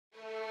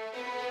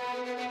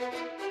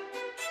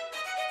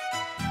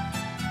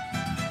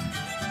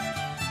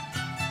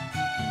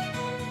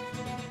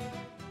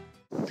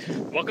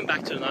Welcome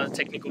back to another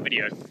technical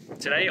video.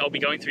 Today I'll be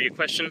going through your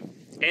question,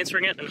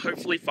 answering it, and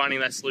hopefully finding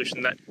that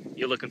solution that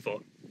you're looking for.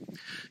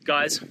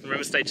 Guys, remember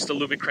to stay just a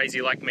little bit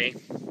crazy like me,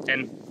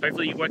 and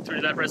hopefully you work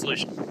through that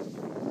resolution.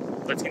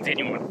 Let's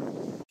continue on.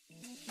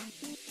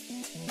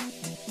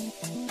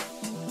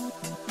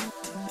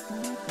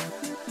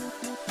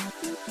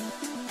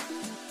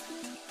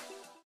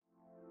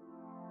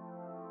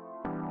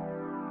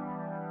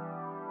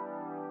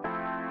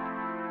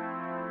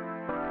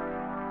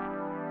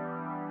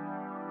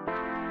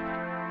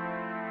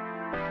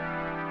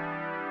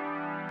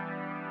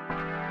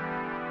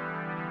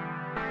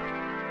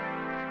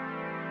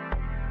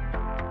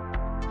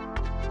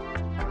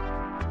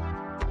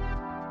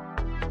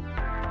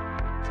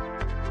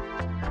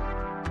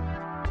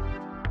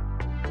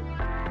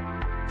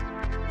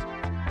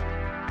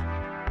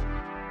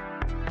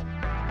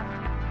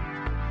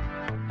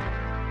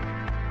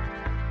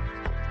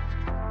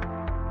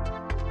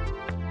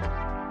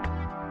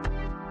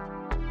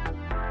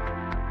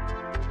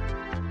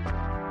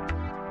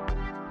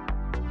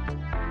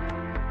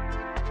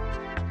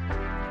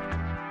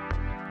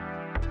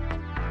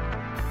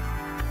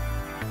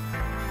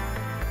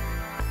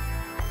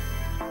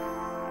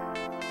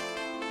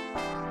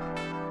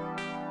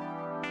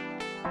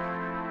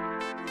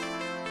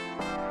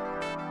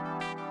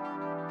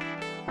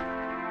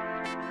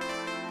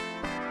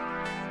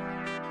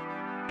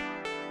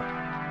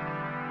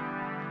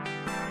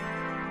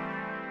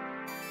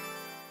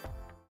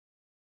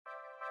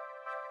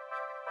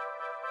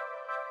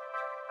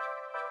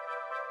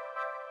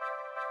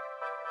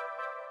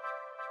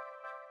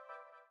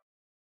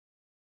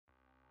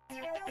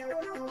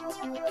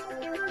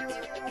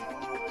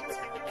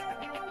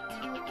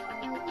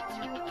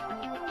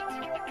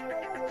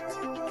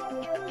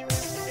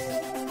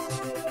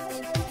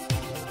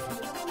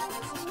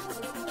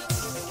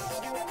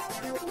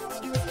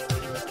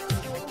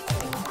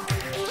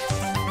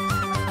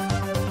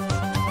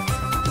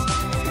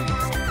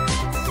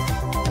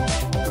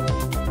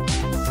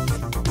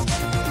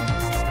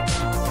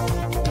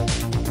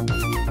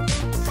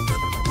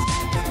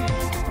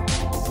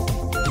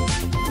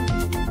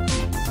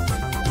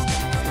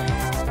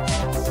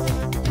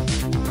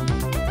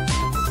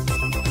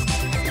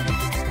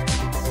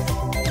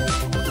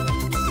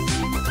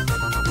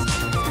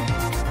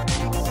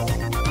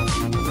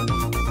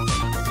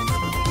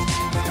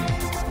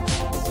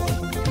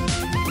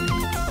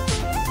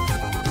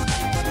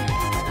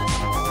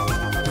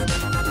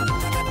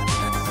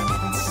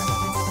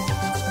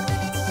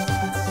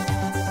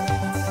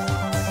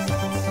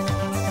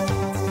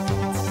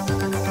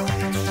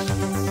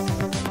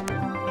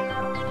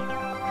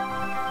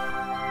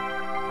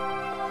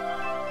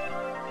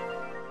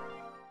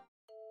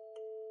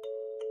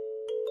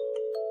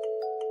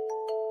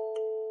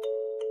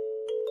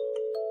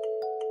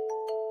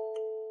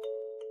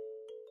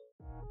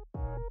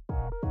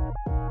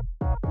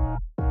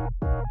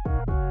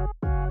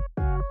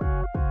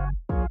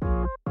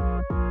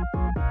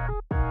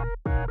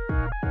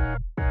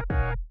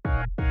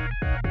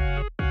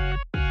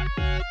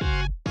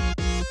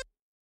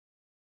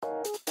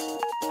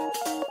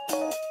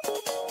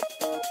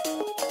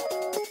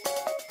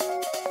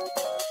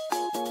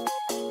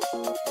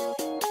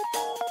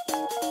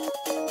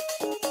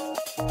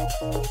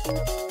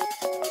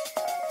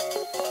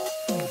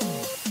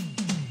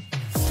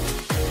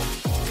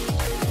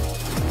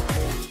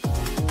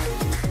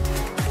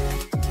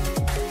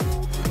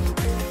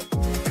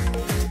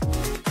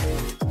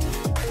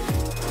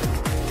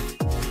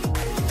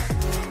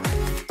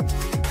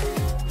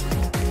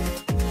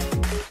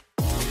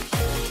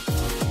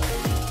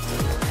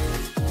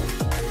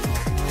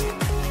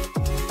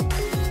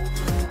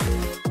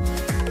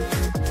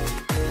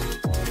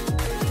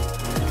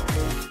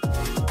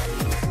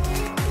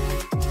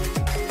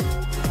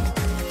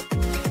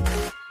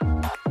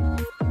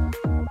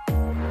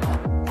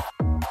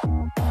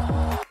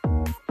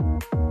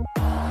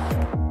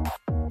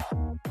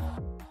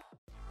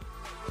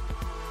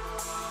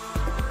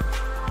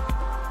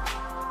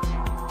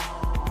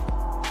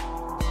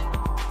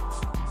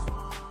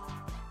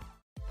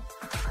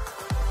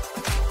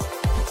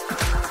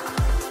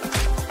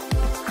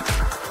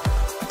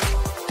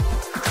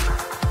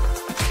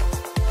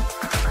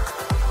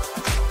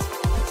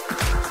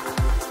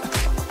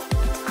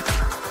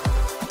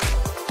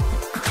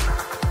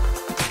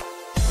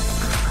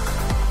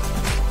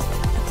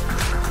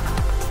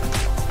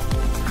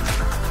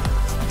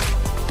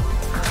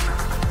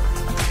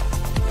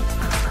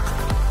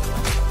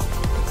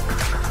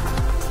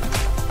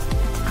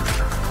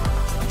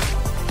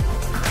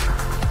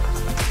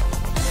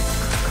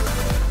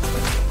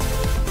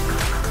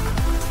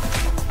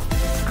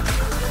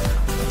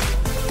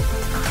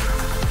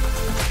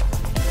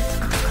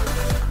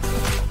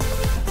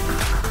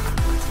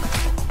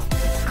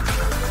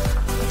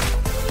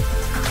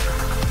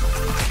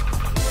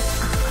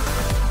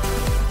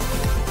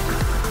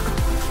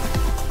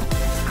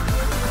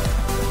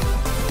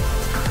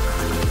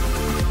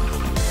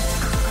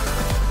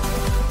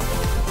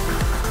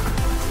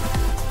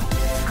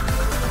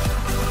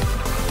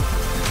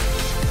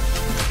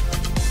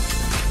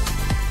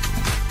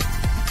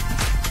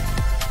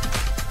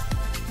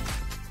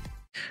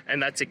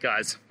 And that's it,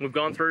 guys. We've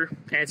gone through,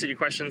 answered your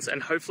questions,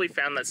 and hopefully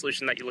found that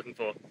solution that you're looking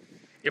for.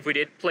 If we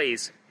did,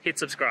 please hit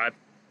subscribe.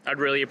 I'd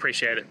really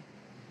appreciate it.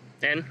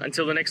 And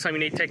until the next time you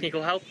need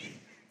technical help,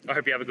 I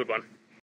hope you have a good one.